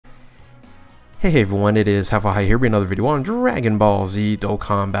Hey everyone, it is High here with another video on Dragon Ball Z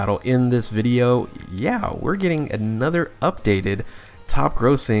Dokkan Battle. In this video, we're getting another updated top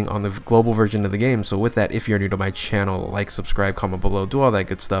grossing on the global version of the game. So with that, if you're new to my channel, like, subscribe, comment below, do all that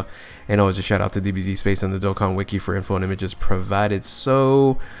good stuff. And always a shout out to DBZ Space and the Dokkan Wiki for info and images provided.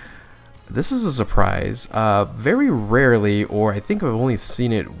 So this is a surprise. Very rarely, or I think I've only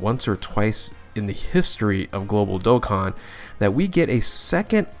seen it once or twice in the history of global Dokkan, that we get a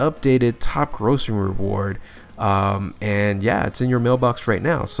second updated top grossing reward. And yeah, it's in your mailbox right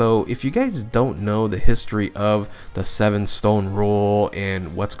now. So if you guys don't know the history of the 7 stone rule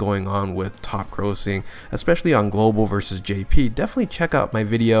and what's going on with top grossing, especially on global versus JP, definitely check out my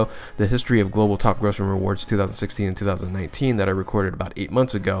video, the history of global top grossing rewards 2016 and 2019, that I recorded about 8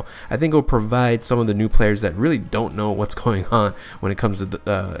 months ago. I think it'll provide some of the new players that really don't know what's going on when it comes to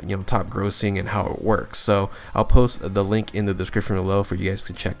top grossing and how it works. So I'll post the link in the description below for you guys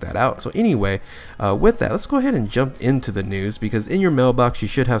to check that out. So anyway, with that, let's go ahead and jump into the news, because in your mailbox you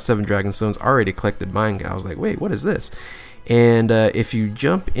should have 7 dragon stones. Already collected mine. I was like, wait, what is this? And if you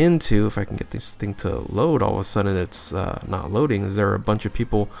jump into, if I can get this thing to load, all of a sudden it's not loading. Is there a bunch of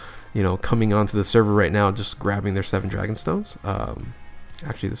people coming onto the server right now just grabbing their 7 dragon stones?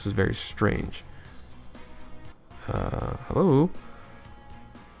 Actually, this is very strange. Hello?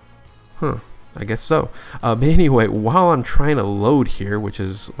 I guess so. But anyway, while I'm trying to load here, which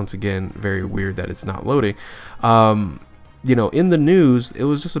is once again very weird that it's not loading, in the news, it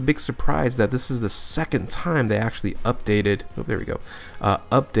was just a big surprise that this is the second time they actually updated. Oh, there we go.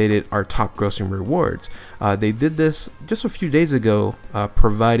 Updated our top grossing rewards. They did this just a few days ago,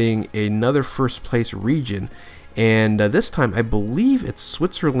 providing another first place region. And this time, I believe it's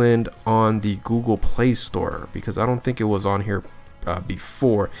Switzerland on the Google Play Store, because I don't think it was on here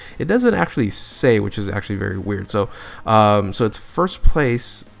before. It doesn't actually say, which is actually very weird. So so it's first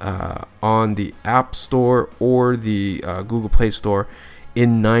place on the App Store or the Google Play Store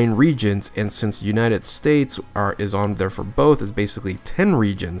in 9 regions, and since United States is on there for both, it's basically 10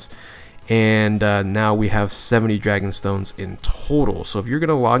 regions. And now we have 70 dragon stones in total. So if you're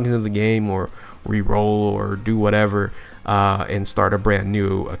gonna log into the game or re-roll or do whatever and start a brand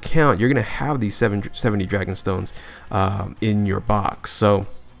new account, you're gonna have these 70 dragon stones in your box. So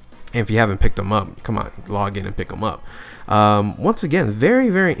if you haven't picked them up, come on, log in and pick them up. Once again,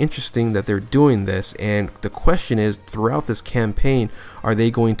 very interesting that they're doing this, and the question is, throughout this campaign, are they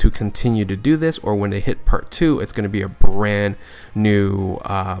going to continue to do this, or when they hit part 2, it's going to be a brand new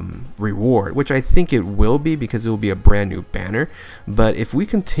reward, which I think it will be, because it will be a brand new banner. But if we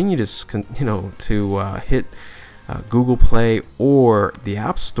continue to hit Google Play or the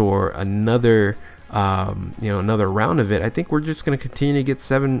App Store another another round of it, I think we're just going to continue to get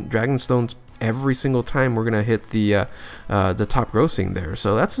 7 dragon stones every single time we're gonna hit the top grossing there.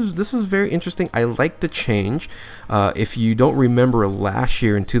 So this is very interesting. I like the change. If you don't remember last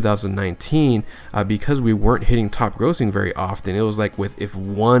year in 2019, because we weren't hitting top grossing very often, it was like if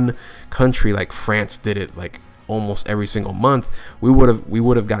one country like France did it like almost every single month, we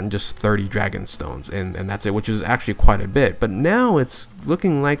would have gotten just 30 dragon stones, and that's it, which is actually quite a bit. But now it's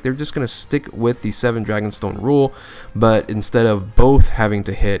looking like they're just going to stick with the 7 dragon stone rule, but instead of both having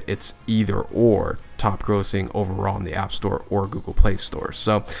to hit, it's either or top grossing overall in the App Store or Google Play Store.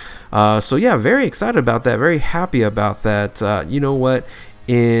 So yeah, very excited about that, very happy about that. You know what,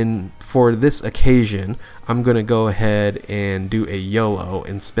 for this occasion, I'm gonna go ahead and do a YOLO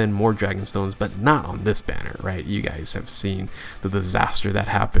and spend more dragon stones, but not on this banner, right? You guys have seen the disaster that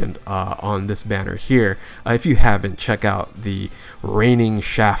happened on this banner here. If you haven't, check out the reigning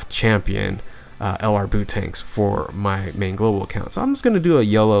shaft champion LR boot tanks for my main global account. So I'm just gonna do a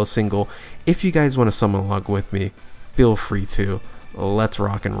YOLO single. If you guys want to summon along with me, feel free to. Let's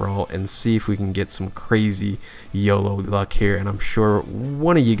rock and roll and see if we can get some crazy YOLO luck here. And I'm sure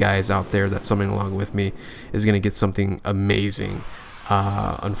one of you guys out there that's summoning along with me is going to get something amazing.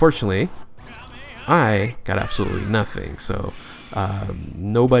 Unfortunately, I got absolutely nothing. So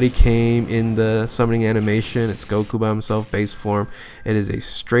nobody came in the summoning animation. It's Goku by himself, base form. It is a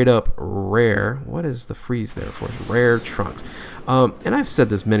straight up rare. What is the freeze there for? Rare Trunks. And I've said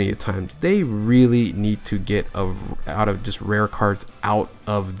this many times, they really need to get out of just rare cards out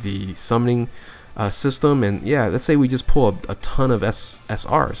of the summoning system. And yeah, let's say we just pull a ton of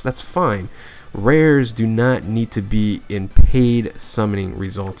SRs, that's fine. Rares do not need to be in paid summoning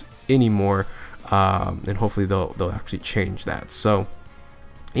results anymore, and hopefully they'll actually change that. So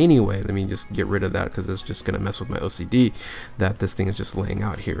anyway, let me just get rid of that, because it's just gonna mess with my OCD that this thing is just laying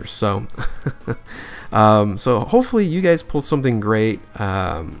out here. So so hopefully you guys pulled something great.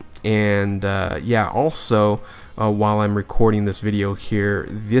 And yeah, also while I'm recording this video here,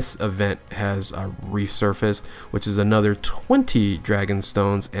 this event has resurfaced, which is another 20 dragon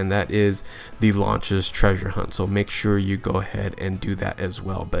stones, and that is the launch's treasure hunt. So make sure you go ahead and do that as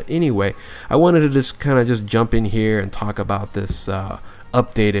well. But anyway, I wanted to just kind of just jump in here and talk about this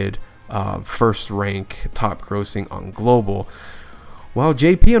updated first rank top grossing on global. While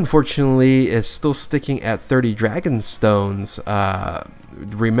JP unfortunately is still sticking at 30 dragon stones,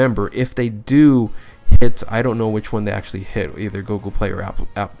 remember, if they do hit, I don't know which one they actually hit, either Google Play or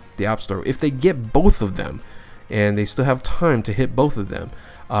the App Store. If they get both of them, and they still have time to hit both of them,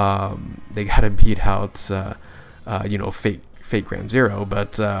 they gotta beat out, you know, Fate Ground Zero,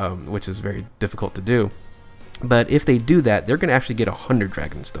 but which is very difficult to do. But if they do that, they're gonna actually get 100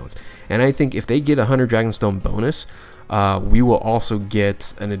 dragon stones, and I think if they get 100 dragon stone bonus, we will also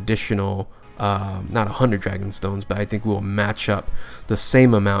get an additional. Not 100 dragon stones, but I think we'll match up the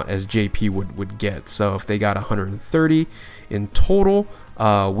same amount as JP would get. So if they got 130 in total,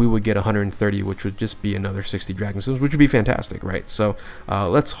 we would get 130, which would just be another 60 dragon stones, which would be fantastic, right? So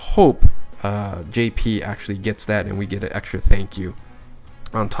let's hope JP actually gets that and we get an extra thank you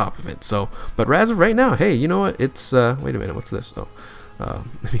on top of it. So, but as of right now, hey, you know what? It's wait a minute, what's this? Oh,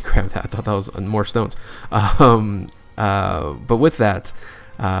 let me grab that. I thought that was more stones. But with that,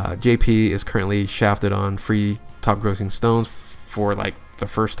 JP is currently shafted on free top grossing stones for like the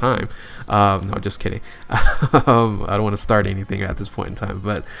first time. No, just kidding. I don't want to start anything at this point in time,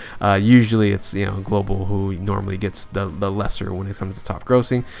 but usually it's, you know, global who normally gets the lesser when it comes to top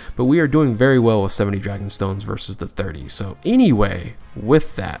grossing. But we are doing very well with 70 dragon stones versus the 30. So anyway,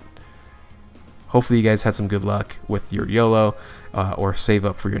 with that, hopefully you guys had some good luck with your YOLO or save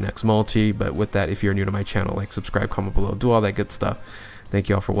up for your next multi. But with that, if you're new to my channel, like, subscribe, comment below, do all that good stuff. Thank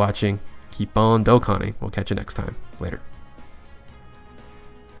you all for watching. Keep on Dokkaning. We'll catch you next time. Later.